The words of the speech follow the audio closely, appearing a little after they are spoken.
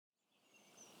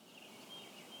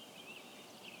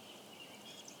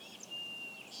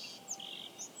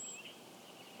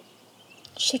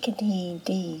chickadee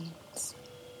deeds,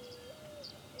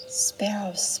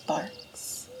 sparrow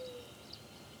sparks,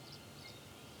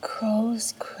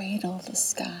 crows cradle the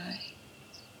sky.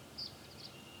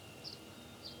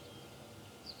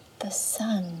 The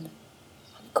sun,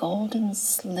 a golden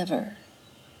sliver,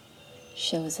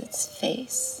 shows its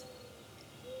face,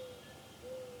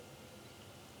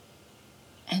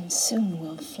 and soon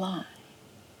will fly.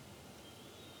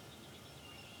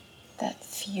 That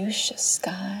fuchsia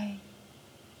sky,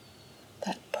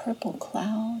 that purple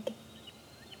cloud,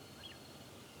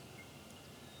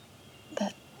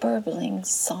 that burbling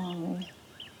song,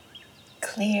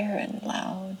 clear and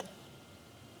loud.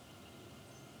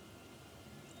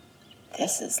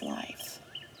 This is life.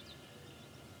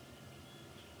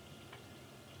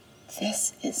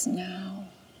 This is now.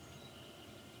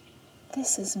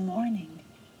 This is morning.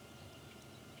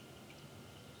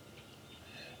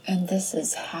 And this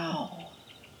is how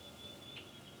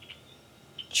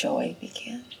joy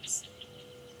begins.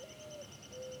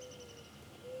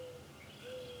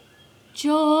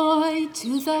 Joy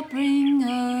to the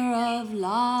bringer of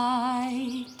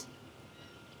light.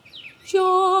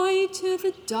 Joy to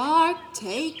the dark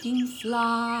taking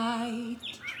flight.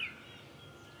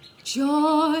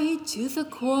 Joy to the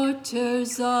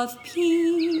quarters of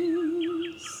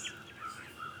peace.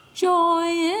 Joy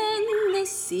in the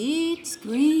seed's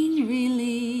green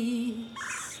release.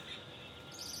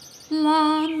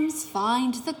 Lambs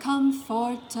find the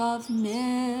comfort of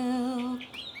milk.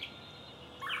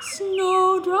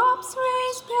 Snowdrops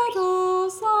raise petals